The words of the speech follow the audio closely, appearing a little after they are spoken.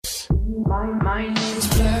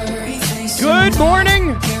Good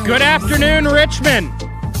morning, good afternoon, Richmond.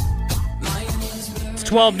 It's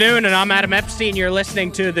 12 noon, and I'm Adam Epstein. You're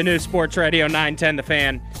listening to the new Sports Radio 910 The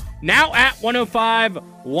Fan. Now at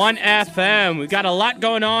 105.1 FM. We've got a lot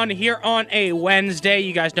going on here on a Wednesday.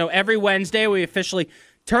 You guys know every Wednesday we officially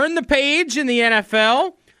turn the page in the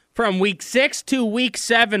NFL. From Week 6 to Week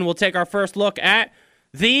 7, we'll take our first look at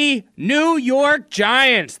the New York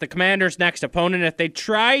Giants, the Commanders' next opponent. If they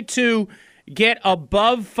try to get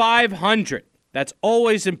above 500, that's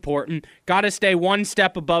always important. Got to stay one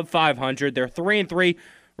step above 500. They're 3-3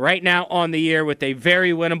 right now on the year with a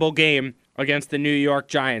very winnable game against the New York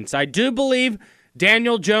Giants. I do believe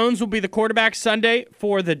Daniel Jones will be the quarterback Sunday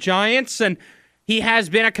for the Giants, and he has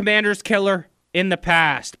been a Commanders killer in the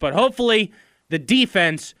past. But hopefully the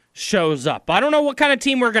defense shows up. I don't know what kind of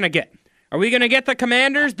team we're going to get. Are we going to get the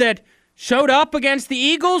Commanders that showed up against the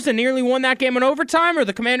Eagles and nearly won that game in overtime, or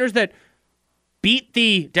the Commanders that beat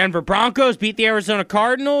the Denver Broncos, beat the Arizona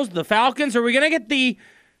Cardinals, the Falcons? Are we going to get the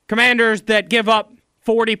Commanders that give up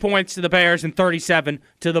 40 points to the Bears and 37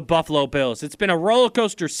 to the Buffalo Bills? It's been a roller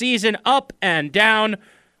coaster season, up and down.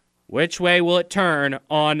 Which way will it turn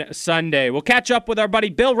on Sunday? We'll catch up with our buddy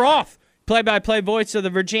Bill Roth, play-by-play voice of the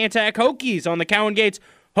Virginia Tech Hokies on the Cowan Gates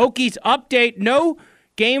Hokies update. No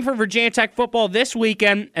game for Virginia Tech football this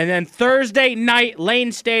weekend, and then Thursday night,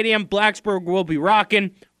 Lane Stadium, Blacksburg will be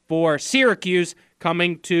rocking for Syracuse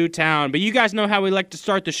coming to town. But you guys know how we like to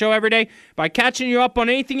start the show every day, by catching you up on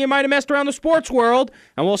anything you might have missed around the sports world,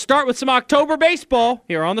 and we'll start with some October baseball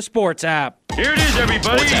here on the Sports app. Here it is,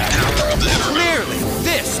 everybody. Clearly,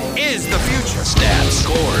 this is the future. Stats,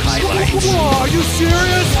 scores, highlights. Whoa, are you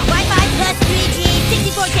serious? Wi-Fi plus 3G,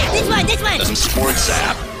 64K. This one. The Sports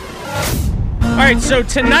app. All right, so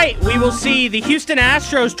tonight we will see the Houston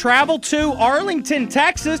Astros travel to Arlington,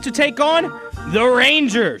 Texas to take on the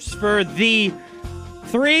Rangers for the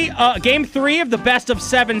Game 3 of the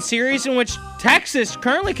best-of-7 series, in which Texas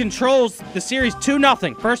currently controls the series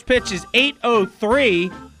 2-0. First pitch is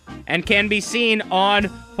 8:03 and can be seen on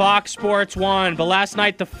Fox Sports 1. But last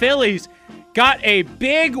night the Phillies got a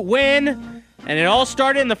big win, and it all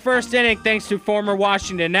started in the first inning thanks to former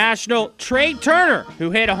Washington National Trey Turner,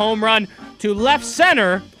 who hit a home run to left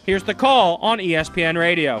center. Here's the call on ESPN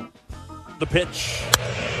Radio. The pitch.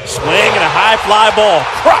 Swing and a high fly ball.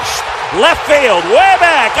 Crushed. Left field. Way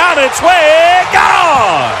back. On its way.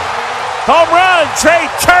 Gone. Home run. Trey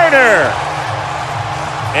Turner.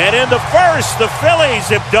 And in the first, the Phillies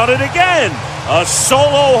have done it again. A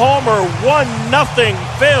solo homer. 1-0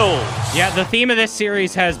 Phils. Yeah, the theme of this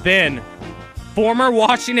series has been former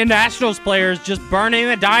Washington Nationals players just burning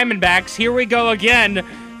the Diamondbacks. Here we go again.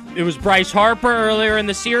 It was Bryce Harper earlier in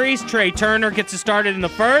the series. Trey Turner gets it started in the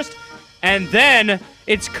first. And then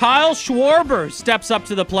it's Kyle Schwarber steps up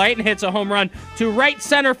to the plate and hits a home run to right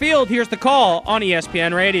center field. Here's the call on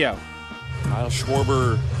ESPN Radio. Kyle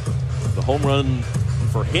Schwarber, the home run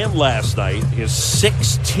for him last night, his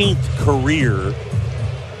 16th career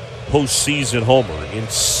postseason homer in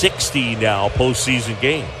 60 now postseason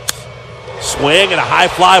games. Swing and a high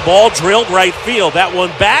fly ball drilled right field. That one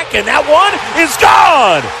back, and that one is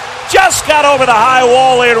gone. Just got over the high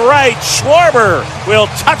wall in right. Schwarber will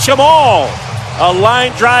touch them all. A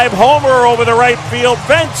line drive homer over the right field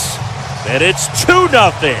fence. And it's 2-0.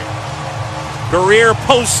 Career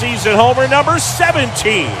postseason homer number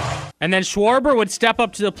 17. And then Schwarber would step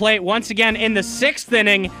up to the plate once again in the 6th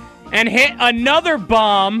inning and hit another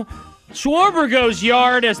bomb. Schwarber goes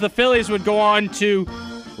yard as the Phillies would go on to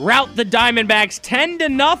rout the Diamondbacks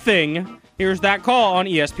 10-0. Here's that call on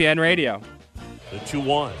ESPN Radio. The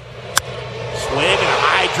 2-1. Swing and a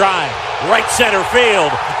high drive. Right center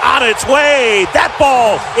field. On its way. That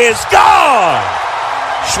ball is gone.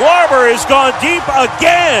 Schwarber has gone deep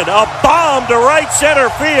again. A bomb to right center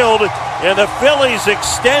field. And the Phillies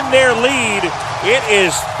extend their lead. It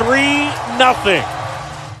is 3-0.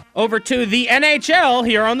 Over to the NHL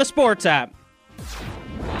here on the Sports app.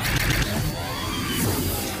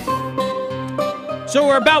 So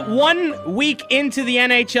we're about 1 week into the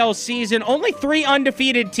NHL season. Only 3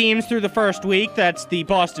 undefeated teams through the first week. That's the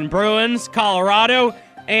Boston Bruins, Colorado,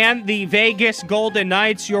 and the Vegas Golden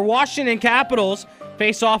Knights. Your Washington Capitals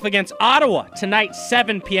face off against Ottawa tonight,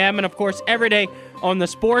 7 p.m. And, of course, every day on the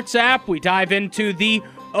Sports app, we dive into the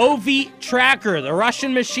OV Tracker. The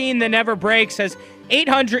Russian machine that never breaks has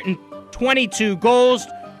 822 goals,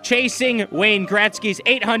 chasing Wayne Gretzky's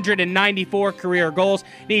 894 career goals.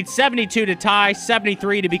 Needs 72 to tie,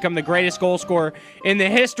 73 to become the greatest goal scorer in the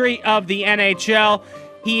history of the NHL.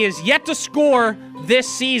 He is yet to score this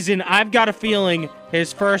season. I've got a feeling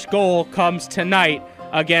his first goal comes tonight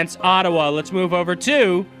against Ottawa. Let's move over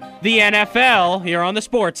to the NFL here on the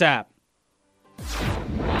Sports app.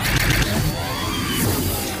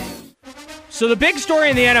 So the big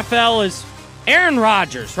story in the NFL is Aaron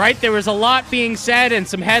Rodgers, right? There was a lot being said and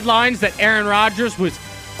some headlines that Aaron Rodgers was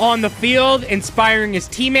on the field inspiring his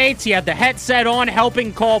teammates. He had the headset on,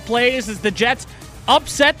 helping call plays as the Jets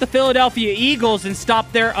upset the Philadelphia Eagles and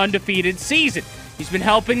stopped their undefeated season. He's been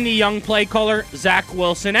helping the young play caller Zach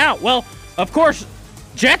Wilson out. Well, of course,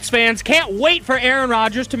 Jets fans can't wait for Aaron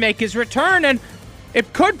Rodgers to make his return, and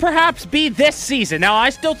it could perhaps be this season. Now,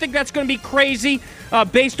 I still think that's going to be crazy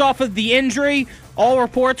based off of the injury. All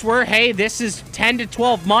reports were, hey, this is 10 to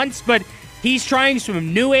 12 months, but he's trying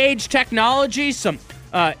some new age technology, some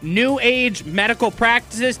new age medical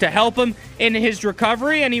practices to help him in his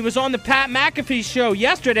recovery. And he was on the Pat McAfee show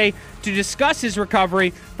yesterday to discuss his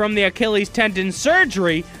recovery from the Achilles tendon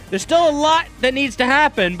surgery. There's still a lot that needs to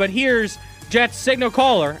happen, but here's Jets signal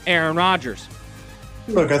caller Aaron Rodgers.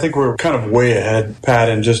 Look, I think we're kind of way ahead, Pat,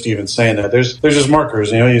 in just even saying that. There's just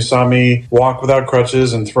markers. You saw me walk without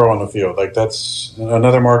crutches and throw on the field. Like, that's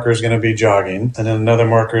another marker is going to be jogging, and then another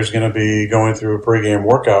marker is going to be going through a pregame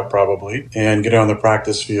workout probably and getting on the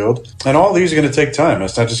practice field. And all these are going to take time.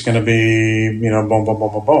 It's not just going to be, boom, boom, boom,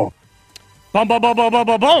 boom, boom. Boom, boom, boom, boom, boom,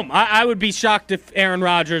 boom, boom. I would be shocked if Aaron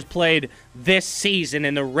Rodgers played this season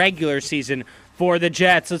in the regular season for the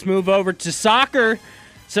Jets. Let's move over to soccer.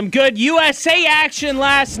 Some good USA action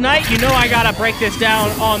last night. I got to break this down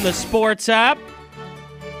on the Sports app.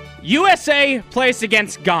 USA plays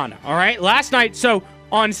against Ghana, all right? Last night, so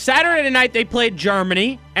on Saturday night, they played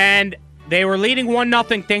Germany, and they were leading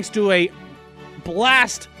 1-0 thanks to a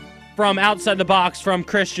blast from outside the box from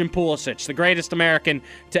Christian Pulisic, the greatest American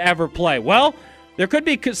to ever play. Well, there could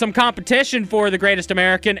be some competition for the greatest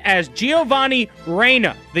American as Giovanni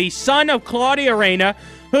Reyna, the son of Claudia Reyna,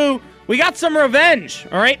 who... we got some revenge,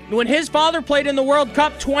 all right? When his father played in the World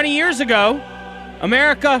Cup 20 years ago,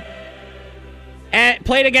 America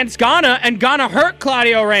played against Ghana, and Ghana hurt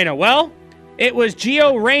Claudio Reyna. Well, it was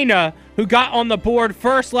Gio Reyna who got on the board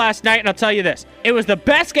first last night, and I'll tell you this. It was the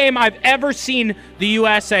best game I've ever seen the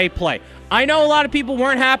USA play. I know a lot of people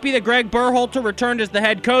weren't happy that Greg Berhalter returned as the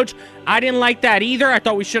head coach. I didn't like that either. I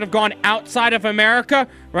thought we should have gone outside of America,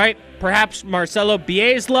 right? Perhaps Marcelo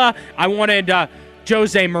Bielsa. I wanted...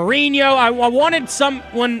 Jose Mourinho. I wanted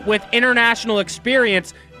someone with international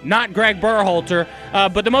experience, not Greg Berhalter.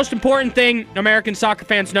 But the most important thing American soccer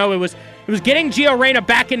fans know, it was getting Gio Reyna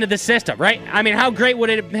back into the system, right? I mean, how great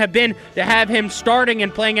would it have been to have him starting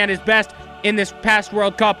and playing at his best in this past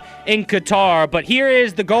World Cup in Qatar? But here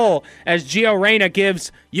is the goal as Gio Reyna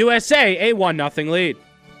gives USA a 1-0 lead.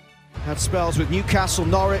 Had spells with Newcastle,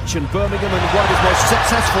 Norwich and Birmingham, and one of his most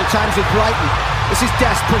successful times with Brighton. This is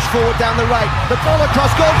Dest pushed forward down the right. The ball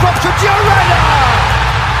across goal drops to Gio Reyna!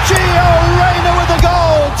 Gio Reyna with the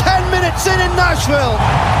goal! 10 minutes in Nashville!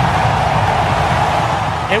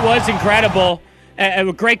 It was incredible.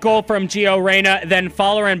 A great goal from Gio Reyna. Then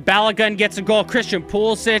Folarin Balogun gets a goal. Christian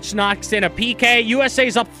Pulisic knocks in a PK.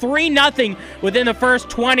 USA's up 3-0 within the first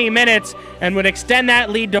 20 minutes and would extend that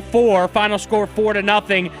lead to 4. Final score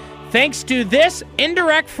 4-0. Thanks to this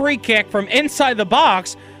indirect free kick from inside the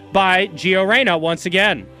box by Gio Reyna once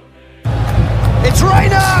again. It's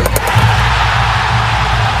Reyna!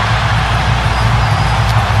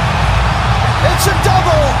 It's a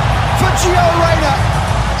double for Gio Reyna.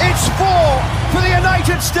 It's 4 for the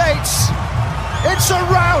United States. It's a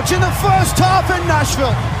rout in the first half in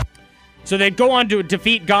Nashville. So they'd go on to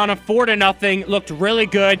defeat Ghana 4-0. Looked really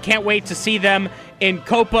good. Can't wait to see them in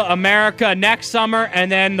Copa America next summer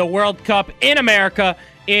and then the World Cup in America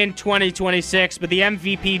in 2026. But the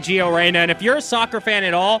MVP, Gio Reyna, and if you're a soccer fan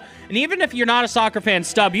at all, and even if you're not a soccer fan,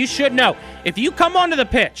 Stub, you should know, if you come onto the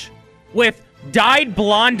pitch with dyed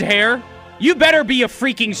blonde hair, you better be a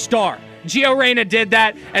freaking star. Gio Reyna did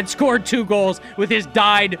that and scored 2 goals with his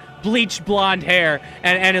dyed, bleached blonde hair,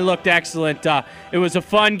 and it looked excellent. It was a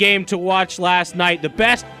fun game to watch last night. The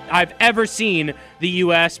best I've ever seen the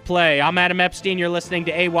U.S. play. I'm Adam Epstein. You're listening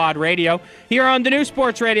to AWadd Radio here on the new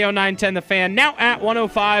Sports Radio 910 The Fan, now at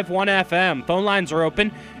 105.1 FM. Phone lines are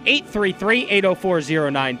open,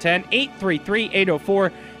 833-804-0910,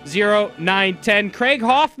 833-804-0910. Craig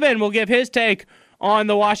Hoffman will give his take on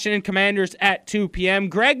the Washington Commanders at 2 p.m.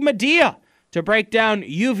 Greg Madia to break down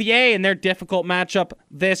UVA and their difficult matchup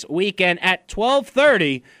this weekend at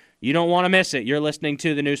 12:30. You don't want to miss it. You're listening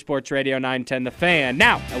to the new Sports Radio 910 The Fan,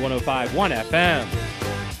 now at 105.1 FM.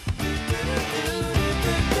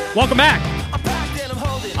 Welcome back.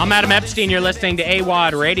 I'm Adam Epstein. You're listening to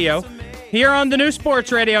AWadd Radio here on the new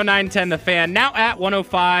Sports Radio 910 The Fan, now at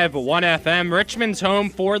 105.1 FM. Richmond's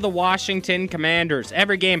home for the Washington Commanders.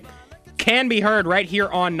 Every game can be heard right here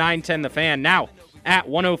on 910 The Fan. Now at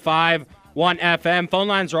 105.1 FM. Phone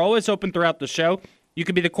lines are always open throughout the show. You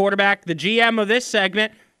could be the quarterback, the GM of this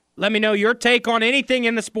segment. Let me know your take on anything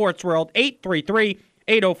in the sports world.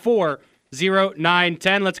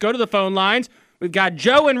 833-804-0910. Let's go to the phone lines. We've got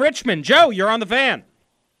Joe in Richmond. Joe, you're on The Fan.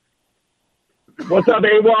 What's up,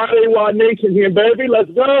 AWadd Nation here, baby?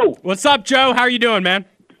 Let's go. What's up, Joe? How are you doing, man?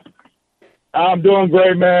 I'm doing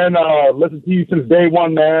great, man. Listen to you since day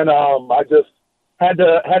one, man. I just had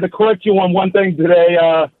to correct you on one thing today.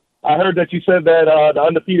 I heard that you said that the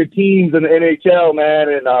undefeated teams in the NHL, man,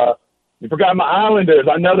 and you forgot my Islanders.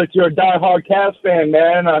 I know that you're a diehard Cavs fan,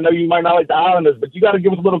 man. I know you might not like the Islanders, but you got to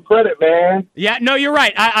give us a little credit, man. Yeah, no, you're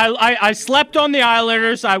right. I slept on the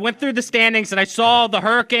Islanders. I went through the standings, and I saw the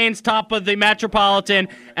Hurricanes top of the Metropolitan,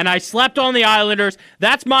 and I slept on the Islanders.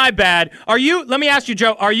 That's my bad. Let me ask you,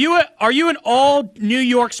 Joe, are you an all New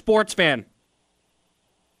York sports fan?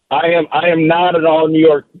 I am not an all New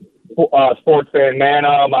York sports fan, man.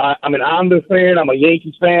 I'm an Islanders fan. I'm a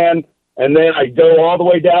Yankees fan. And then I go all the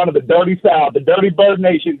way down to the dirty South, the dirty Bird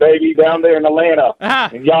Nation, baby, down there in Atlanta. Uh-huh.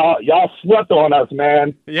 And y'all slept on us,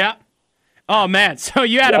 man. Yeah. Oh, man. So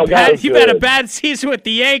you've had a bad season with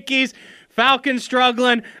the Yankees, Falcons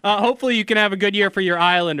struggling. Hopefully you can have a good year for your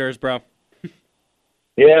Islanders, bro.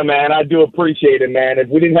 Yeah, man, I do appreciate it, man. If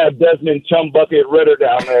we didn't have Desmond Chumbucket Ritter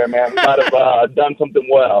down there, man, we might have done something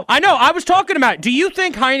well. I know. I was talking about it. Do you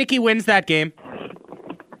think Heineke wins that game?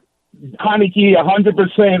 Heineke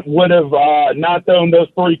 100% would have not thrown those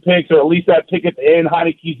 3 picks, or at least that pick at the end.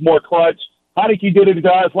 Heineke's more clutch. Heineke did it to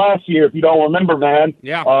us last year, if you don't remember, man.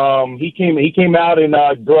 Yeah. He came out and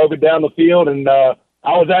drove it down the field, and I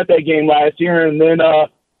was at that game last year. And then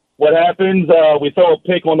what happens? We throw a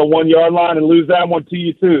pick on the 1-yard line and lose that one to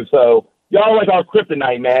you too. So y'all like our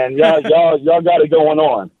kryptonite, man. Y'all got it going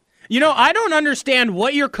on. You know, I don't understand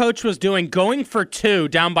what your coach was doing going for 2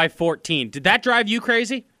 down by 14. Did that drive you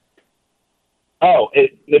crazy? Oh,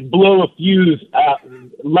 it blew a fuse,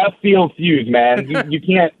 left field fuse, man. You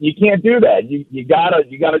can't do that. You gotta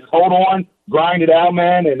just hold on, grind it out,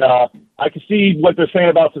 man. And I can see what they're saying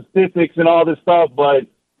about statistics and all this stuff, but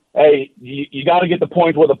hey, you got to get the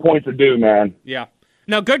points where the points are due, man. Yeah.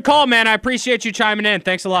 No, good call, man. I appreciate you chiming in.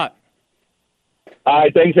 Thanks a lot. All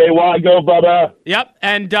right, thanks, AWadd. Go, brother. Yep,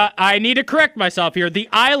 and I need to correct myself here. The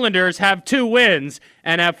Islanders have 2 wins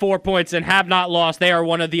and have 4 points and have not lost. They are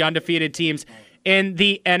one of the undefeated teams in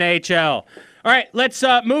the NHL. All right, let's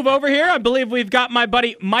move over here. I believe we've got my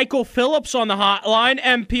buddy Michael Phillips on the hotline.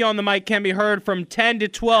 MP on the mic can be heard from 10 to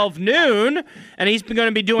 12 noon, and he's going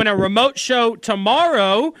to be doing a remote show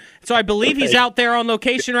tomorrow. So I believe he's out there on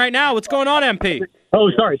location right now. What's going on, MP? Oh,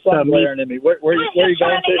 sorry, stop blaring at me. Where are you going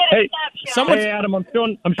to? Hey, Adam, I'm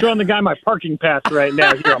showing the guy my parking pass right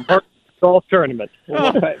now. Here, I'm parking golf tournament.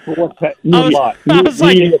 I was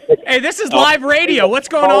like, hey, this is live radio. What's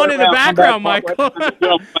going on in the background, Michael?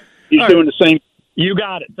 He's doing the same. You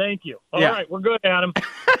got it. Thank you. All right, we're good, Adam.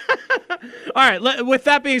 All right, with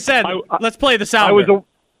that being said, let's play the sound.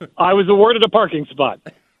 I was awarded a parking spot.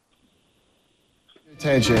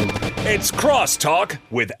 Attention. It's Crosstalk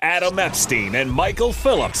with Adam Epstein and Michael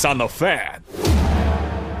Phillips on The Fan.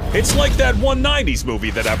 It's like that 190s movie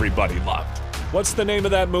that everybody loved. What's the name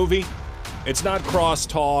of that movie? It's not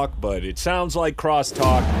Crosstalk, but it sounds like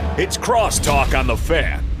Crosstalk. It's Crosstalk on The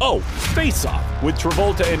Fan. Oh, Face Off with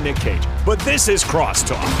Travolta and Nick Cage. But this is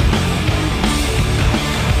Crosstalk.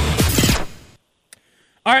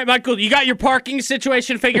 All right, Michael, you got your parking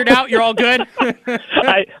situation figured out? You're all good?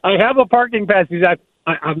 I have a parking pass because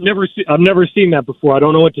I've never seen that before. I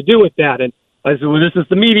don't know what to do with that. And I said, well, this is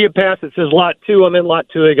the media pass. It says lot 2. I'm in lot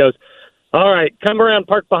 2. He goes, all right, come around,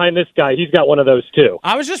 park behind this guy. He's got one of those too.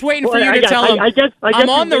 I was just waiting for you to tell him. I guess I'm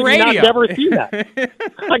on the radio. Not never seen that.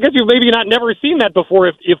 I guess you've maybe not never seen that before.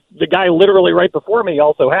 If the guy literally right before me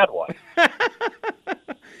also had one.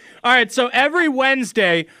 All right, so every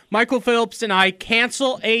Wednesday, Michael Phillips and I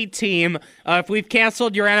cancel a team. If we've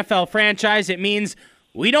canceled your NFL franchise, it means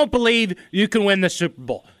we don't believe you can win the Super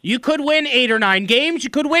Bowl. You could win 8 or 9 games. You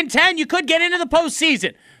could win 10. You could get into the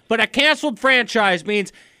postseason. But a canceled franchise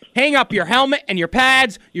means hang up your helmet and your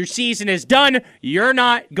pads. Your season is done. You're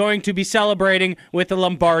not going to be celebrating with the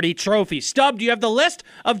Lombardi Trophy. Stubb, do you have the list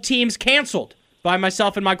of teams canceled by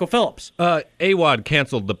myself and Michael Phillips? AWadd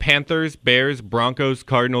canceled the Panthers, Bears, Broncos,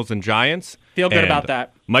 Cardinals, and Giants. Feel good about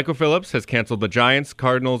that. Michael Phillips has canceled the Giants,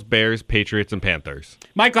 Cardinals, Bears, Patriots, and Panthers.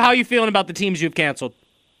 Michael, how are you feeling about the teams you've canceled?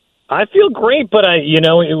 I feel great, but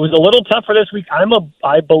it was a little tough for this week.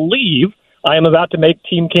 I believe I am about to make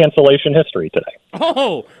team cancellation history today.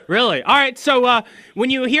 Oh, really? All right, so when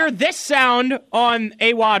you hear this sound on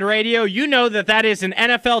AWadd Radio, you know that is an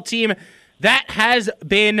NFL team that has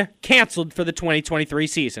been canceled for the 2023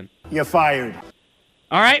 season. You're fired.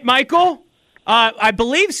 All right, Michael, I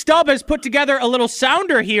believe Stubb has put together a little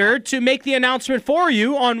sounder here to make the announcement for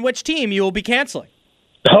you on which team you will be canceling.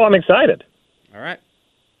 Oh, I'm excited. All right.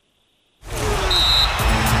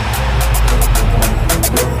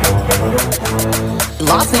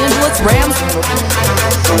 Los Angeles Rams.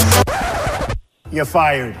 You're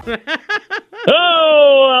fired.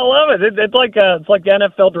 Oh, I love it. It's like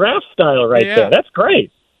NFL draft style right there. That's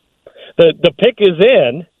great. The pick is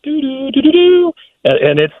in,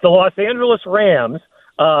 and it's the Los Angeles Rams.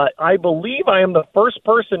 I believe I am the first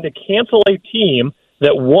person to cancel a team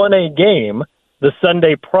that won a game the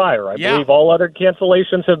Sunday prior. I believe all other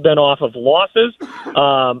cancellations have been off of losses.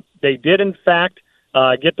 They did, in fact,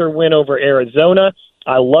 get their win over Arizona.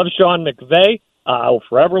 I love Sean McVay. I will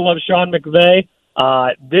forever love Sean McVay.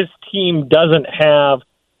 This team doesn't have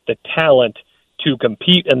the talent to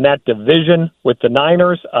compete in that division with the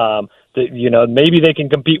Niners. Maybe they can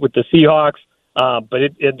compete with the Seahawks, but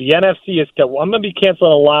the NFC is. I'm going to be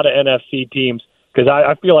canceling a lot of NFC teams because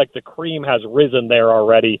I feel like the cream has risen there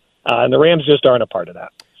already, and the Rams just aren't a part of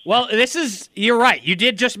that. Well, you're right. You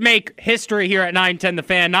did just make history here at 910 The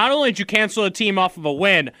Fan. Not only did you cancel a team off of a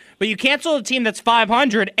win, but you canceled a team that's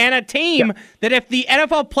 500 and a team that if the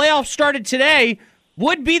NFL playoffs started today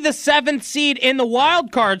would be the 7th seed in the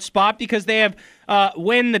wild card spot because they have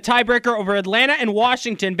win the tiebreaker over Atlanta and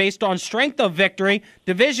Washington based on strength of victory,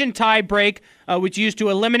 division tiebreak, which used to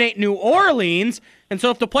eliminate New Orleans. And so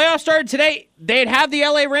if the playoffs started today, they'd have the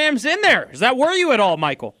LA Rams in there. Does that worry you at all,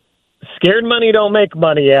 Michael? Scared money don't make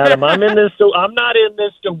money, Adam. I'm not in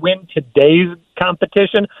this to win today's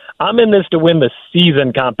competition. I'm in this to win the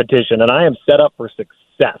season competition, and I am set up for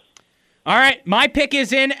success. All right, my pick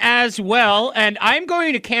is in as well, and I'm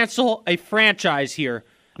going to cancel a franchise here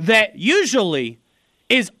that usually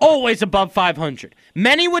is always above 500.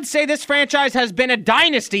 Many would say this franchise has been a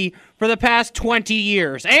dynasty for the past 20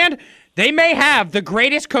 years, and they may have the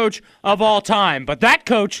greatest coach of all time, but that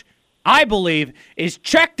coach, I believe, is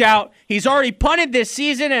checked out. He's already punted this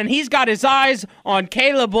season, and he's got his eyes on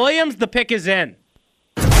Caleb Williams. The pick is in.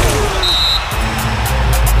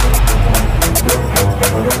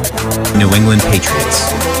 New England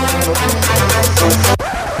Patriots.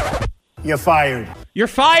 You're fired. You're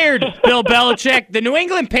fired, Bill Belichick. The New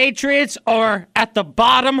England Patriots are at the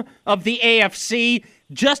bottom of the AFC,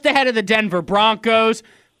 just ahead of the Denver Broncos,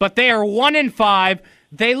 but they are 1-5.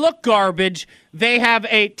 They look garbage. They have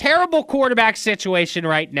a terrible quarterback situation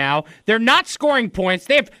right now. They're not scoring points.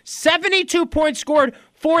 They have 72 points scored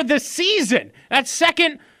for the season. That's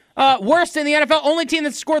second worst in the NFL. Only team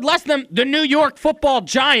that's scored less than them, the New York Football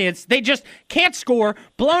Giants. They just can't score.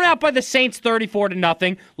 Blown out by the Saints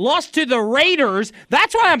 34-0. Lost to the Raiders.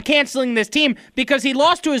 That's why I'm canceling this team, because he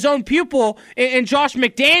lost to his own pupil in Josh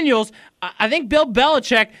McDaniels. I think Bill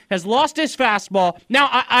Belichick has lost his fastball. Now,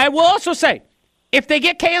 I will also say, if they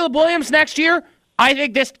get Caleb Williams next year, I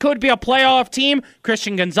think this could be a playoff team.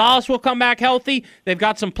 Christian Gonzalez will come back healthy. They've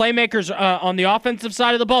got some playmakers on the offensive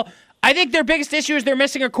side of the ball. I think their biggest issue is they're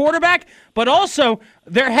missing a quarterback, but also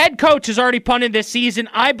their head coach has already punted this season.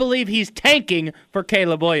 I believe he's tanking for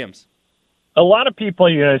Caleb Williams. A lot of people,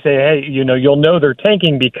 say, hey, you'll know they're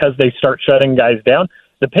tanking because they start shutting guys down.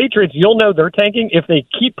 The Patriots, you'll know they're tanking if they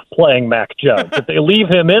keep playing Mac Jones. If they leave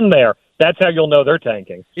him in there, that's how you'll know they're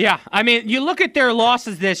tanking. Yeah, I mean, you look at their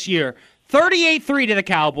losses this year, 38-3 to the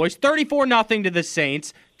Cowboys, 34-0 to the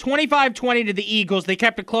Saints, 25-20 to the Eagles. They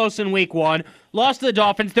kept it close in Week 1, lost to the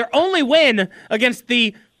Dolphins. Their only win against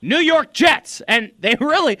the New York Jets, and they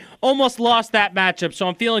really almost lost that matchup, so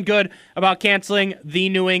I'm feeling good about canceling the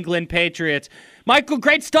New England Patriots. Michael,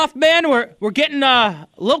 great stuff, man. We're getting a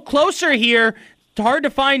little closer here. It's hard to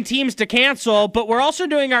find teams to cancel, but we're also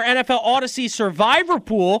doing our NFL Odyssey Survivor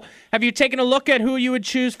Pool. Have you taken a look at who you would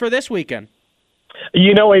choose for this weekend?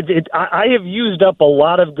 I have used up a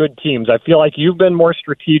lot of good teams. I feel like you've been more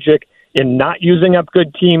strategic in not using up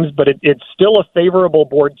good teams, but it's still a favorable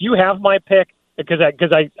board. Do you have my pick? Because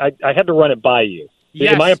I had to run it by you.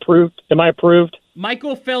 Yes. Am I approved?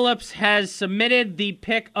 Michael Phillips has submitted the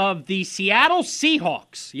pick of the Seattle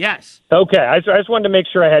Seahawks. Yes. Okay, I just wanted to make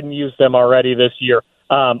sure I hadn't used them already this year.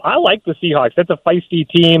 I like the Seahawks. That's a feisty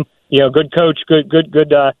team. Good coach,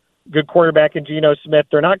 good quarterback in Geno Smith.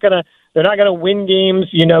 They're not gonna win games,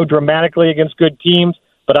 dramatically against good teams,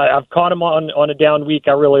 but I've caught him on a down week.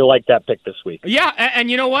 I really like that pick this week. Yeah, and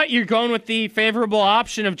you know what? You're going with the favorable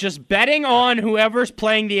option of just betting on whoever's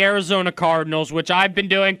playing the Arizona Cardinals, which I've been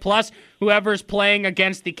doing, plus whoever's playing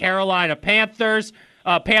against the Carolina Panthers.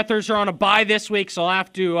 Panthers are on a bye this week, so I'll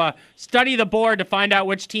have to study the board to find out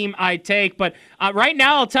which team I take. But right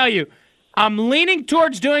now, I'll tell you, I'm leaning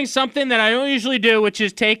towards doing something that I don't usually do, which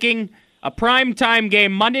is taking a primetime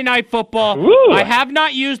game, Monday Night Football. Ooh. I have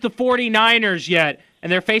not used the 49ers yet,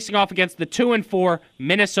 and they're facing off against the 2-4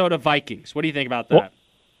 Minnesota Vikings. What do you think about that? Well,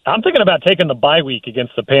 I'm thinking about taking the bye week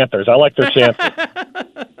against the Panthers. I like their chances.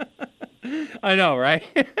 I know, right?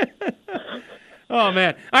 Oh,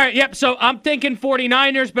 man. All right, yep, so I'm thinking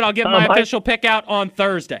 49ers, but I'll get my official pick out on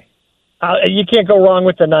Thursday. You can't go wrong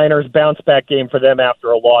with the Niners bounce-back game for them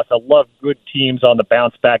after a loss. I love good teams on the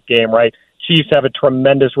bounce-back game, right? Chiefs have a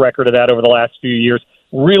tremendous record of that over the last few years.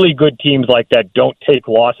 Really good teams like that don't take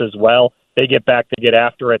losses well. They get back to get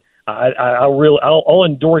after it. I'll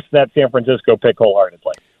endorse that San Francisco pick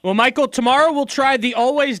wholeheartedly. Well, Michael, tomorrow we'll try the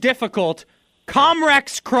always difficult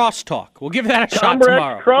Comrex Crosstalk. We'll give that a shot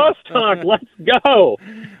tomorrow. Crosstalk, let's go. All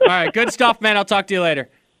right, good stuff, man. I'll talk to you later.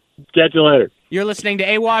 Catch you later. You're listening to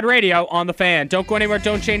AWadd Radio on The Fan. Don't go anywhere.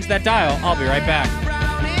 Don't change that dial. I'll be right back.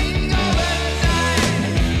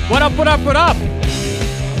 What up, what up, what up?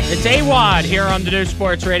 It's AWadd here on the new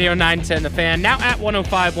Sports Radio 910 The Fan, now at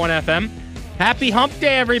 105.1 FM. Happy Hump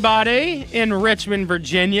Day, everybody, in Richmond,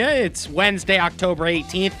 Virginia. It's Wednesday, October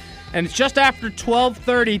 18th, and it's just after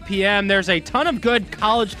 12:30 p.m. There's a ton of good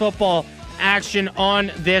college football action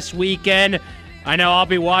on this weekend. I know I'll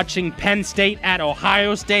be watching Penn State at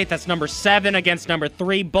Ohio State. That's number 7 against number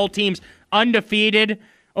 3. Both teams undefeated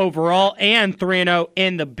overall and 3-0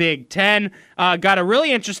 in the Big Ten. Got a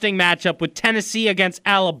really interesting matchup with Tennessee against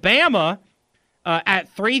Alabama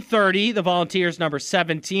at 3:30. The Volunteers, number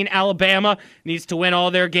 17. Alabama needs to win all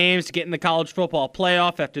their games to get in the college football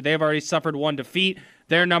playoff after they've already suffered one defeat.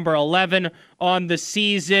 They're number 11 on the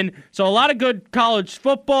season. So a lot of good college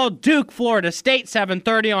football. Duke, Florida State,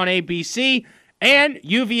 7:30 on ABC. And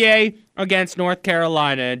UVA against North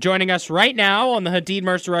Carolina. Joining us right now on the Hadid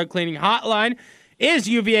Mercer Rug Cleaning Hotline is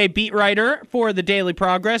UVA beat writer for the Daily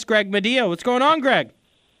Progress, Greg Madia. What's going on, Greg?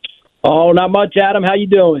 Oh, not much, Adam. How you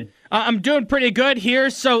doing? I'm doing pretty good here.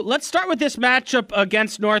 So let's start with this matchup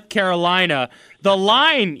against North Carolina. The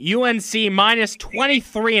line, UNC minus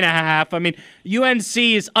 23.5. I mean, UNC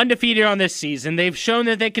is undefeated on this season. They've shown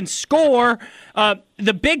that they can score.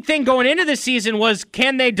 The big thing going into the season was,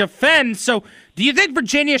 can they defend? So do you think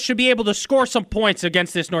Virginia should be able to score some points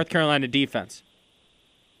against this North Carolina defense?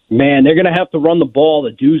 Man, they're going to have to run the ball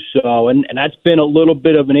to do so, and that's been a little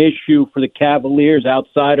bit of an issue for the Cavaliers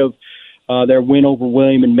outside of their win over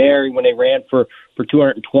William and Mary when they ran for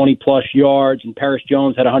 220-plus yards, and Paris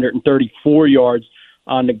Jones had 134 yards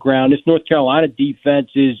on the ground. This North Carolina defense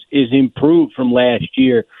is improved from last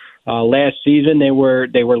year. Last season, they were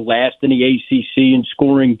last in the ACC in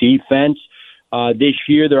scoring defense. This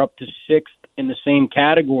year, they're up to 6th in the same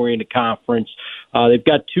category in the conference. They've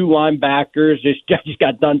got 2 linebackers. I just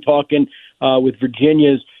got done talking with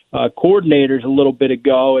Virginia's coordinators a little bit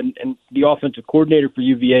ago, and the offensive coordinator for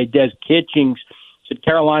UVA, Des Kitchings, said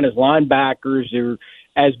Carolina's linebackers are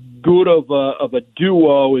as good of a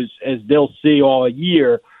duo as they'll see all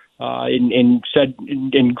year. In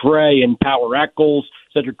Gray and Power Eccles,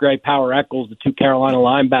 Cedric Gray, Power Eccles, the 2 Carolina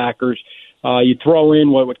linebackers. You throw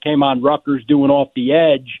in what came on Rutgers doing off the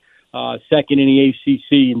edge, second in the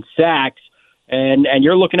ACC in sacks, and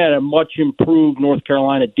you're looking at a much improved North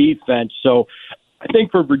Carolina defense. So I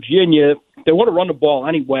think for Virginia, they want to run the ball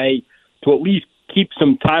anyway to at least keep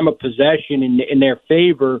some time of possession in their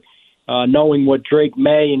favor, knowing what Drake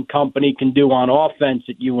May and company can do on offense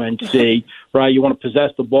at UNC, right? You want to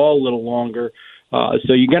possess the ball a little longer,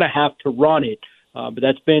 so you're going to have to run it. But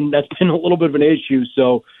that's been a little bit of an issue.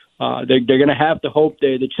 So they're going to have to hope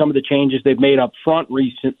that some of the changes they've made up front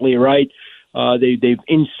recently, right? They've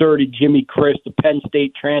inserted Jimmy Chris, the Penn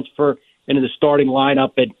State transfer, into the starting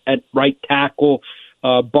lineup at right tackle,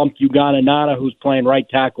 bumped Ugana Nana, who's playing right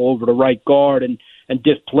tackle, over to right guard, and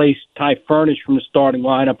displaced Ty Furnish from the starting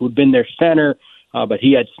lineup, who'd been their center, but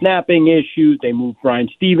he had snapping issues. They moved Brian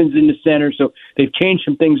Stevens into center, so they've changed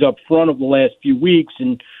some things up front over the last few weeks,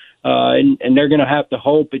 and they're going to have to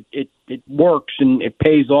hope it works and it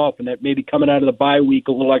pays off, and that maybe coming out of the bye week,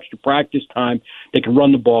 a little extra practice time, they can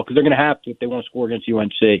run the ball, because they're going to have to if they want to score against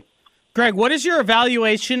UNC. Greg, what is your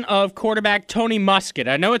evaluation of quarterback Tony Muskett?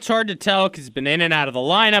 I know it's hard to tell because he's been in and out of the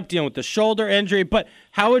lineup, dealing with the shoulder injury, but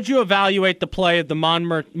how would you evaluate the play of the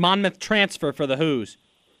Monmouth transfer for the Hoos?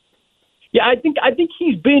 Yeah, I think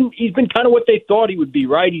he's been kind of what they thought he would be,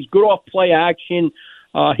 right? He's good off play action.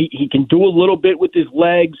 He can do a little bit with his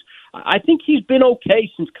legs. I think he's been okay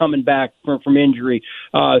since coming back from injury.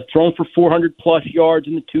 Thrown for 400-plus yards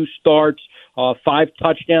in the 2 starts, 5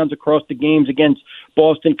 touchdowns across the games against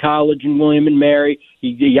Boston College and William and Mary.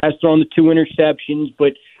 He has thrown the 2 interceptions,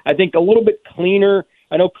 but I think a little bit cleaner.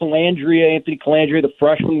 I know Anthony Calandria, the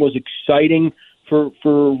freshman, was exciting for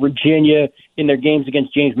Virginia in their games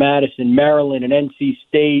against James Madison, Maryland, and NC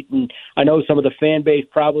State. And I know some of the fan base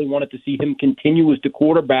probably wanted to see him continue as the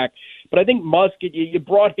quarterback. But I think Musket, you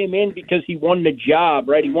brought him in because he won the job,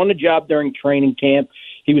 right? He won the job during training camp.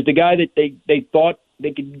 He was the guy that they thought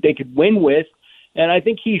they could win with. And I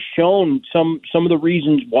think he's shown some of the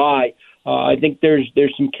reasons why. I think there's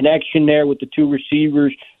some connection there with the 2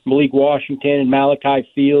 receivers, Malik Washington and Malachi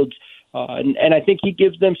Fields. And I think he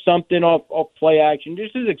gives them something off play action,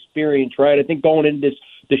 just his experience, right? I think going into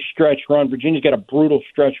this stretch run, Virginia's got a brutal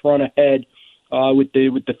stretch run ahead with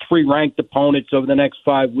the 3 ranked opponents over the next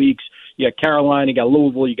 5 weeks. You got Carolina, you got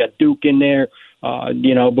Louisville, you got Duke in there.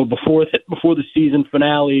 But before the season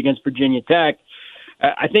finale against Virginia Tech,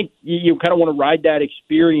 I think you kind of want to ride that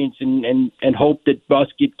experience and hope that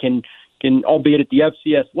Musket can, albeit at the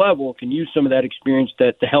FCS level, can use some of that experience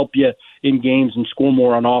to help you in games and score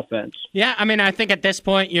more on offense. Yeah, I mean, I think at this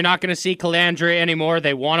point you're not going to see Calandria anymore.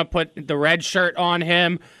 They want to put the red shirt on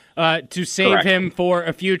him to save Correct. him for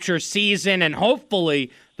a future season, and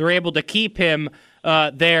hopefully they're able to keep him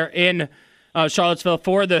there in Charlottesville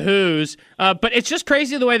for the Hoos. But it's just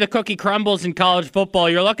crazy the way the cookie crumbles in college football.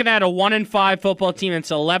 You're looking at a 1-5 football team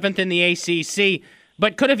that's 11th in the ACC,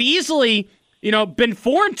 but could have easily been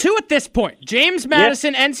 4-2 at this point. James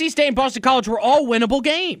Madison, NC State, and Boston College were all winnable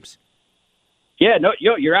games. Yeah, no,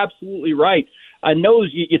 you're absolutely right. I know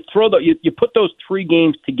you throw you put those 3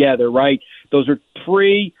 games together, right? Those are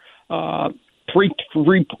three losses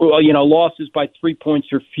by 3 points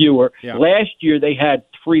or fewer. Yeah. Last year they had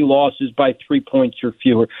 3 losses by 3 points or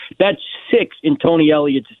fewer. That's 6 in Tony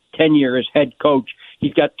Elliott's tenure as head coach.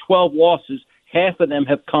 He's got 12 losses. Half of them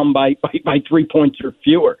have come by 3 points or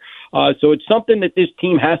fewer. So it's something that this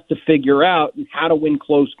team has to figure out, and how to win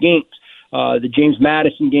close games. The James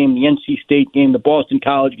Madison game, the NC State game, the Boston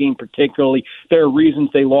College game particularly, there are reasons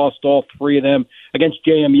they lost all 3 of them. Against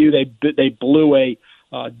JMU, they blew a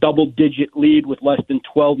double-digit lead with less than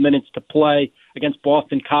 12 minutes to play. Against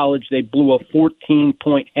Boston College, they blew a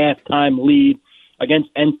 14-point halftime lead.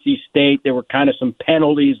 Against NC State, there were kind of some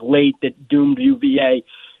penalties late that doomed UVA.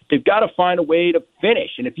 They've got to find a way to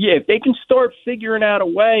finish. And if they can start figuring out a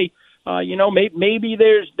way, maybe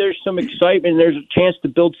there's some excitement and there's a chance to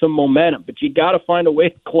build some momentum. But you got to find a way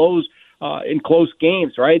to close in close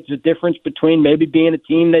games, right? There's a difference between maybe being a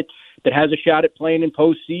team that has a shot at playing in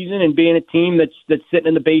postseason and being a team that's sitting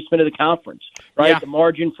in the basement of the conference, right? Yeah. The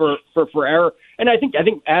margin for error. And I think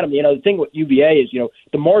Adam, the thing with UVA is,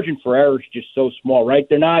 the margin for error is just so small, right?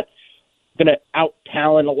 They're not going to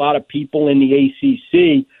out-talent a lot of people in the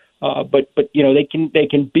ACC, but they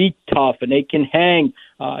can be tough and they can hang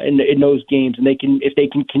in those games, and if they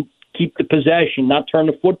can keep the possession, not turn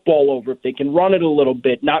the football over, if they can run it a little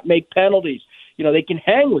bit, not make penalties, they can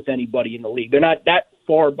hang with anybody in the league. They're not that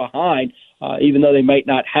far behind, even though they might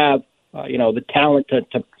not have the talent to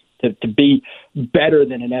be better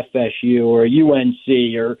than an FSU or a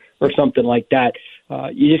UNC or something like that.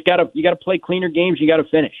 You just gotta play cleaner games. You gotta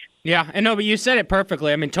finish. Yeah, I know, but you said it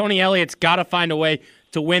perfectly. I mean, Tony Elliott's got to find a way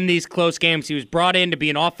to win these close games. He was brought in to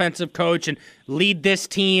be an offensive coach and lead this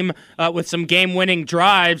team with some game-winning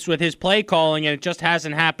drives with his play calling, and it just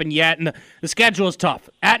hasn't happened yet. And the schedule is tough.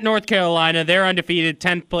 At North Carolina, they're undefeated,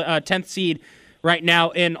 10th seed right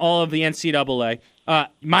now in all of the NCAA.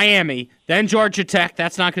 Miami, then Georgia Tech.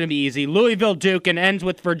 That's not going to be easy. Louisville, Duke, and ends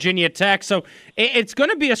with Virginia Tech. So it's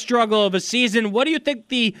going to be a struggle of a season. What do you think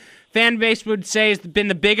the fan base would say has been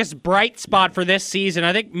the biggest bright spot for this season?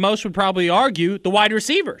 I think most would probably argue the wide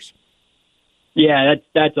receivers. Yeah,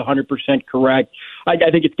 that's 100% correct. I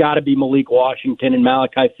think it's got to be Malik Washington and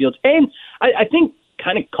Malachi Fields. And I think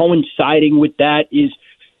kind of coinciding with that is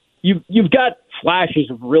you've got flashes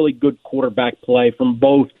of really good quarterback play from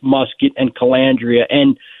both Musket and Calandria.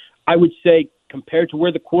 And I would say compared to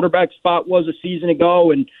where the quarterback spot was a season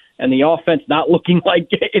ago and the offense not looking like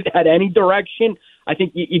it had any direction, I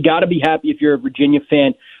think you got to be happy if you're a Virginia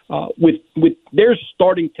fan with they're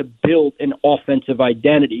starting to build an offensive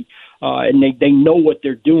identity, and they know what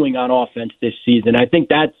they're doing on offense this season. I think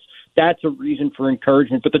that's a reason for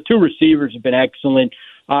encouragement. But the 2 receivers have been excellent.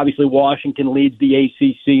 Obviously, Washington leads the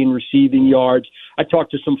ACC in receiving yards. I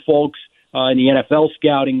talked to some folks in the NFL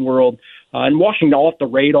scouting world, and Washington off the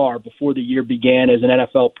radar before the year began as an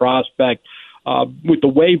NFL prospect. With the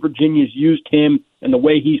way Virginia's used him and the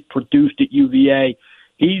way he's produced at UVA,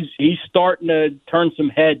 he's starting to turn some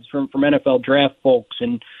heads from NFL draft folks,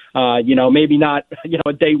 and maybe not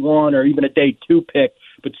a day one or even a day two pick,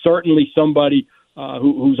 but certainly somebody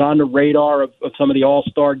who's on the radar of some of the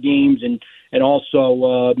All-Star games and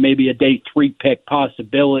also maybe a day three pick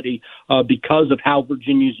possibility because of how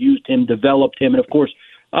Virginia's used him, developed him, and of course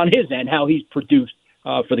on his end how he's produced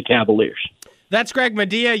for the Cavaliers. That's Greg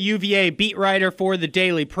Madia, UVA beat writer for the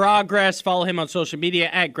Daily Progress. Follow him on social media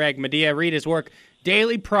at Greg Madia. Read his work,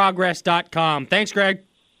 dailyprogress.com. Thanks, Greg.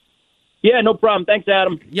 Yeah, no problem. Thanks,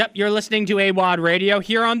 Adam. Yep, you're listening to AWadd Radio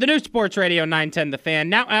here on the new Sports Radio 910 The Fan,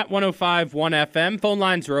 now at 105.1 FM. Phone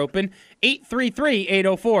lines are open,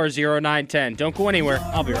 833-804-0910. Don't go anywhere.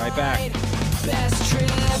 I'll be right back.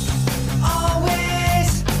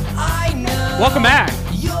 Welcome back.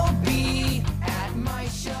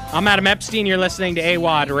 I'm Adam Epstein. You're listening to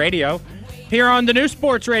AWadd Radio here on the new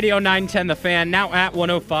Sports Radio 910 The Fan, now at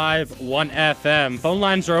 105.1 FM. Phone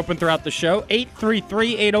lines are open throughout the show,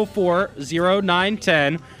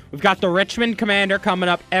 833-804-0910. We've got the Richmond Commander coming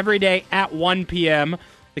up every day at 1 p.m.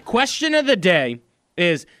 The question of the day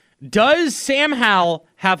is, does Sam Howell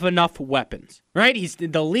have enough weapons? Right? He's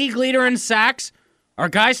the league leader in sacks. Are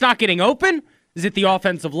guys not getting open? Is it the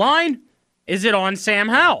offensive line? Is it on Sam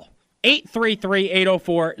Howell?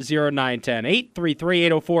 833-804-0910.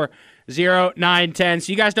 833-804-0910.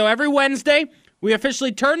 So you guys know every Wednesday we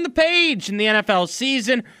officially turn the page in the NFL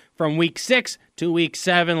season from Week 6 to Week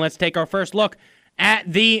 7. Let's take our first look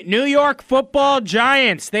at the New York Football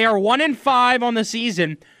Giants. They are 1-5 on the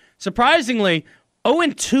season. Surprisingly,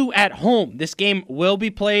 0-2 at home. This game will be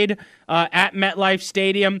played at MetLife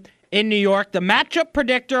Stadium in New York. The matchup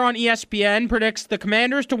predictor on ESPN predicts the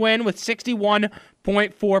Commanders to win with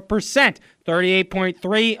 61.4%.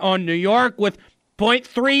 38.3 on New York, with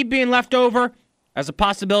 0.3 being left over as a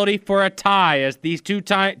possibility for a tie, as these two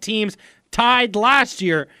teams tied last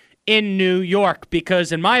year in New York.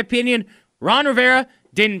 Because, in my opinion, Ron Rivera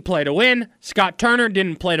didn't play to win. Scott Turner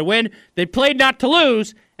didn't play to win. They played not to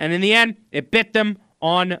lose, and in the end, it bit them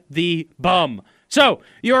on the bum. So,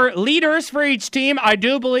 your leaders for each team, I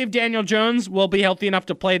do believe Daniel Jones will be healthy enough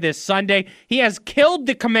to play this Sunday. He has killed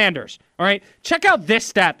the Commanders, all right? Check out this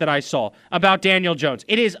stat that I saw about Daniel Jones.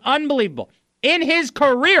 It is unbelievable. In his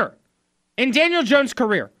career, in Daniel Jones'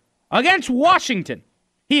 career, against Washington,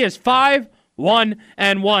 he is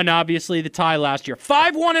 5-1-1, obviously the tie last year.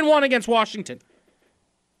 5-1-1 against Washington.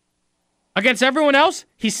 Against everyone else,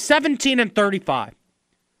 he's 17-35.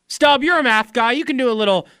 Stubb, you're a math guy. You can do a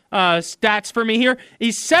little stats for me here.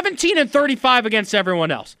 He's 17-35 against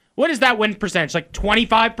everyone else. What is that win percentage? Like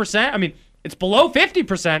 25%? I mean, it's below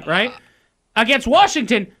 50%, right? Against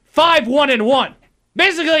Washington, 5-1-1.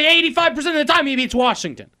 Basically, 85% of the time he beats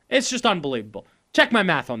Washington. It's just unbelievable. Check my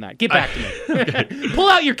math on that. Get back to me. Pull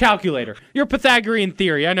out your calculator. Your Pythagorean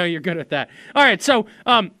theory. I know you're good at that. All right, so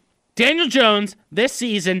Daniel Jones this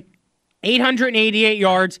season, 888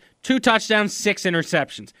 yards, 2 touchdowns, 6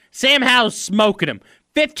 interceptions. Sam Howell's smoking him.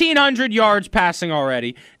 1,500 yards passing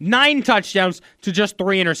already, 9 touchdowns to just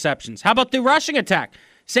 3 interceptions. How about the rushing attack?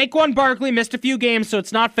 Saquon Barkley missed a few games, so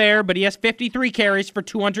it's not fair, but he has 53 carries for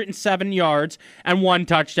 207 yards and 1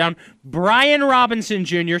 touchdown. Brian Robinson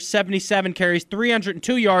Jr., 77 carries,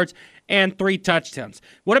 302 yards, and 3 touchdowns.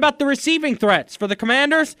 What about the receiving threats for the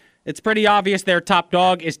Commanders? It's pretty obvious their top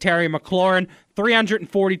dog is Terry McLaurin,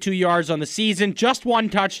 342 yards on the season, just 1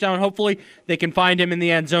 touchdown. Hopefully they can find him in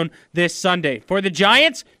the end zone this Sunday. For the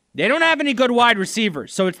Giants, they don't have any good wide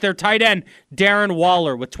receivers, so it's their tight end, Darren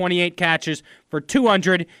Waller, with 28 catches for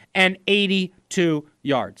 282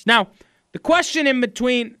 yards. Now, the question in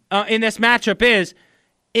between in this matchup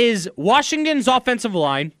is Washington's offensive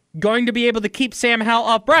line going to be able to keep Sam Howell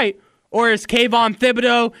upright, or is Kayvon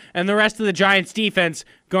Thibodeau and the rest of the Giants' defense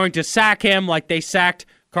going to sack him like they sacked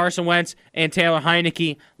Carson Wentz and Taylor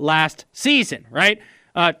Heineke last season, right?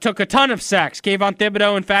 Took a ton of sacks. Kayvon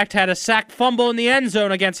Thibodeau, in fact, had a sacked fumble in the end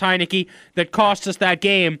zone against Heineke that cost us that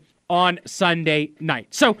game on Sunday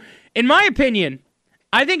night. So, in my opinion,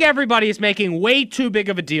 I think everybody is making way too big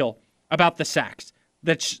of a deal about the sacks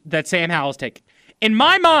that Sam Howell's taking. In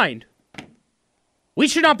my mind, we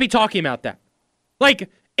should not be talking about that. Like,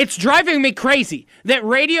 it's driving me crazy that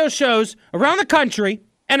radio shows around the country,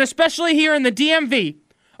 and especially here in the DMV,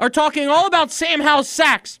 are talking all about Sam Howell's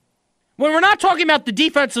sacks when we're not talking about the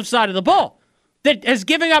defensive side of the ball that is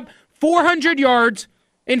giving up 400 yards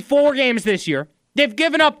in 4 games this year. They've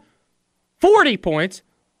given up 40 points.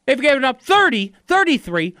 They've given up 30,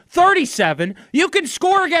 33, 37. You can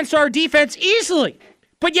score against our defense easily.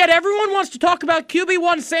 But yet everyone wants to talk about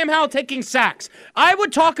QB1 Sam Howell taking sacks. I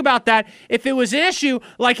would talk about that if it was an issue,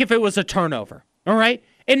 like if it was a turnover. All right?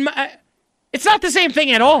 It's not the same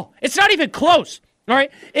thing at all. It's not even close. All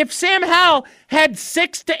right? If Sam Howell had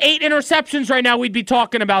 6 to 8 interceptions right now, we'd be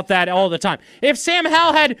talking about that all the time. If Sam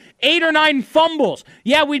Howell had 8 or 9 fumbles,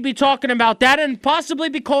 yeah, we'd be talking about that and possibly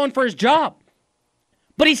be calling for his job.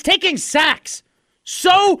 But he's taking sacks.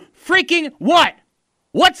 So freaking what?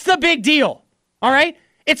 What's the big deal? All right?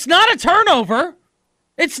 It's not a turnover.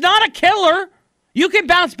 It's not a killer. You can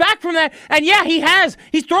bounce back from that. And yeah, he has.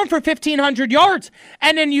 He's thrown for 1,500 yards.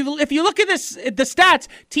 And then if you look at the stats,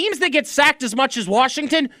 teams that get sacked as much as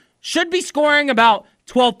Washington should be scoring about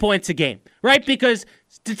 12 points a game, right? Because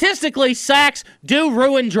statistically, sacks do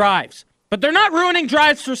ruin drives. But they're not ruining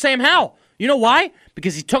drives for Sam Howell. You know why?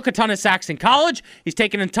 Because he took a ton of sacks in college. He's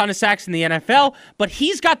taken a ton of sacks in the NFL. But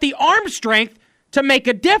he's got the arm strength to make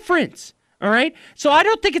a difference, all right? So I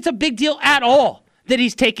don't think it's a big deal at all that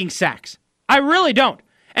he's taking sacks. I really don't.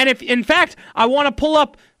 And if, in fact, I want to pull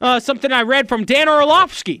up something I read from Dan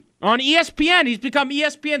Orlovsky on ESPN. He's become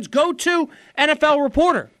ESPN's go-to NFL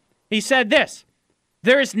reporter. He said this: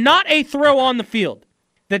 there is not a throw on the field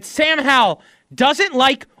that Sam Howell doesn't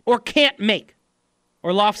like or can't make.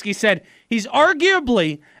 Orlovsky said he's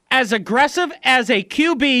arguably as aggressive as a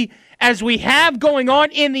QB as we have going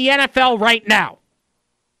on in the NFL right now.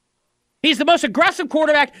 He's the most aggressive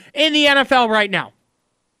quarterback in the NFL right now.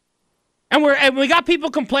 And we got people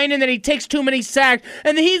complaining that he takes too many sacks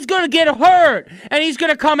and that he's going to get hurt and he's going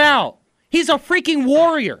to come out. He's a freaking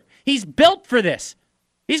warrior. He's built for this.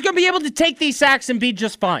 He's going to be able to take these sacks and be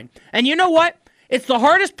just fine. And you know what? It's the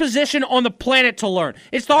hardest position on the planet to learn.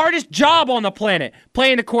 It's the hardest job on the planet,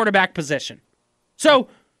 playing the quarterback position. So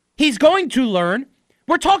he's going to learn.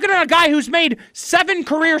 We're talking about a guy who's made 7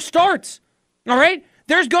 career starts. All right?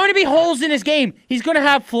 There's going to be holes in his game. He's going to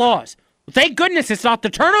have flaws. Thank goodness it's not the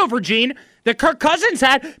turnover gene that Kirk Cousins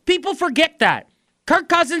had. People forget that. Kirk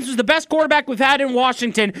Cousins was the best quarterback we've had in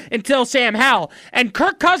Washington until Sam Howell. And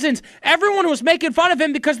Kirk Cousins, everyone was making fun of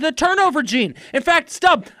him because of the turnover gene. In fact,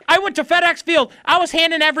 Stubb, I went to FedEx Field. I was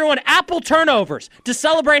handing everyone Apple turnovers to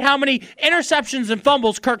celebrate how many interceptions and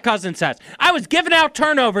fumbles Kirk Cousins has. I was giving out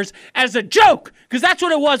turnovers as a joke because that's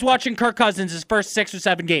what it was watching Kirk Cousins his first 6 or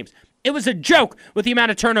 7 games. It was a joke with the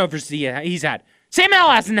amount of turnovers he's had. Sam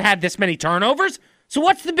Howell hasn't had this many turnovers, so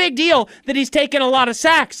what's the big deal that he's taken a lot of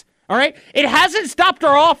sacks, all right? It hasn't stopped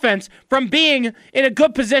our offense from being in a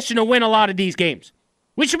good position to win a lot of these games.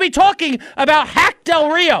 We should be talking about Hack Del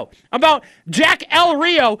Rio, about Jack El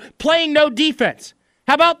Rio playing no defense.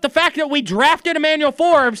 How about the fact that we drafted Emmanuel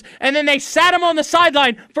Forbes and then they sat him on the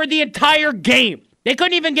sideline for the entire game? They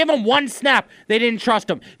couldn't even give him 1 snap. They didn't trust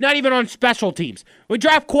him, not even on special teams. We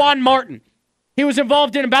draft Quan Martin. He was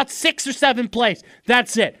involved in about 6 or 7 plays.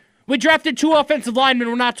 That's it. We drafted 2 offensive linemen.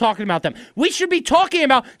 We're not talking about them. We should be talking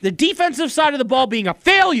about the defensive side of the ball being a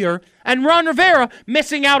failure and Ron Rivera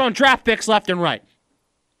missing out on draft picks left and right.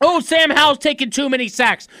 Oh, Sam Howell's taking too many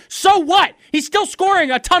sacks. So what? He's still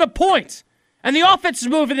scoring a ton of points. And the offense is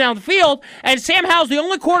moving down the field, and Sam Howell's the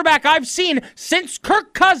only quarterback I've seen since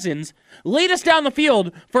Kirk Cousins lead us down the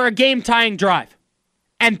field for a game-tying drive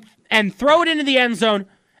and throw it into the end zone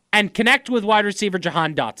and connect with wide receiver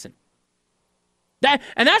Jahan Dotson. That's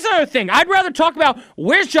another thing. I'd rather talk about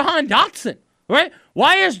where's Jahan Dotson, right?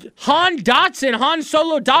 Why is Han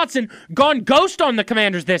Solo Dotson, gone ghost on the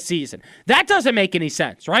Commanders this season? That doesn't make any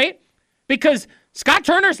sense, right? Because Scott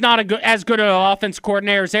Turner's not as good an offense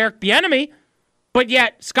coordinator as Eric Bieniemy, but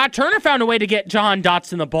yet Scott Turner found a way to get Jahan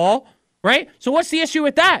Dotson the ball, right? So what's the issue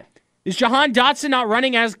with that? Is Jahan Dotson not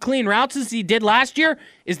running as clean routes as he did last year?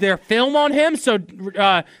 Is there film on him so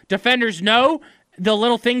defenders know the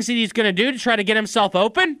little things that he's going to do to try to get himself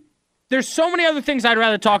open? There's so many other things I'd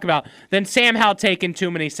rather talk about than Sam Howell taking too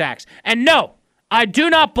many sacks. And no, I do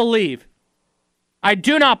not believe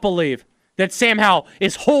that Sam Howell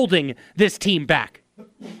is holding this team back.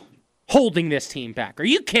 Holding this team back. Are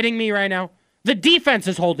you kidding me right now? The defense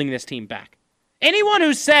is holding this team back. Anyone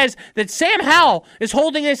who says that Sam Howell is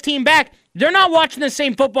holding this team back, they're not watching the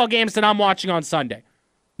same football games that I'm watching on Sunday.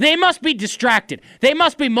 They must be distracted. They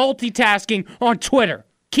must be multitasking on Twitter.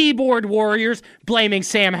 Keyboard warriors blaming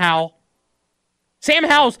Sam Howell. Sam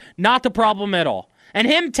Howell's not the problem at all. And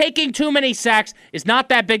him taking too many sacks is not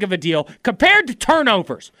that big of a deal compared to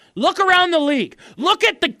turnovers. Look around the league. Look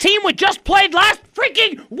at the team we just played last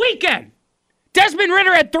freaking weekend. Desmond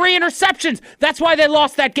Ridder had 3 interceptions. That's why they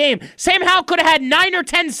lost that game. Sam Howell could have had 9 or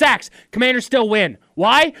 10 sacks. Commanders still win.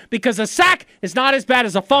 Why? Because a sack is not as bad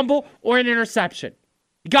as a fumble or an interception.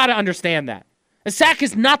 You got to understand that. A sack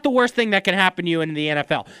is not the worst thing that can happen to you in the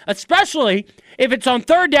NFL, especially if it's on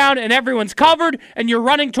 3rd down and everyone's covered and you're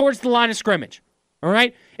running towards the line of scrimmage. All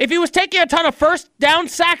right? If he was taking a ton of first down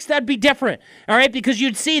sacks, that'd be different. All right? Because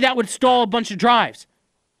you'd see that would stall a bunch of drives.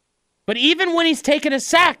 But even when he's taken a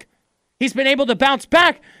sack, he's been able to bounce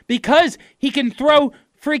back because he can throw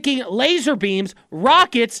freaking laser beams,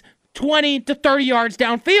 rockets, 20 to 30 yards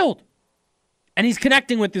downfield. And he's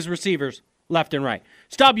connecting with his receivers left and right.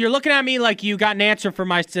 Stubb, you're looking at me like you got an answer for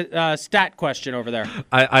my stat question over there.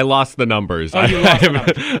 I lost the numbers. Oh, you lost the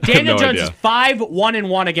numbers. Daniel Jones idea. is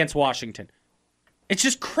 5-1-1 against Washington. It's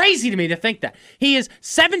just crazy to me to think that. He is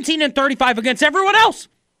 17-35 against everyone else,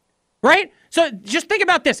 right? So just think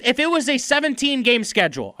about this. If it was a 17-game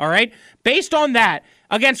schedule, all right, based on that,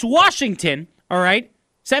 against Washington, all right,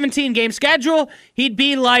 17-game schedule, he'd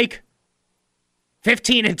be like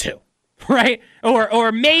 15-2. Right?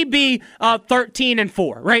 Or maybe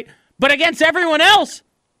 13-4, right? But against everyone else,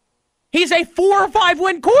 he's a 4 or 5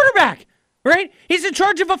 win quarterback, right? He's in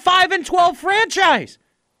charge of a 5-12 franchise.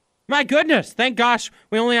 My goodness, thank gosh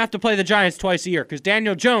we only have to play the Giants twice a year because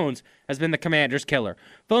Daniel Jones has been the Commanders' killer.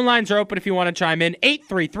 Phone lines are open if you want to chime in,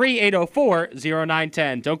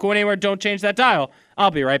 833-804-0910. Don't go anywhere, don't change that dial.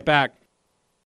 I'll be right back.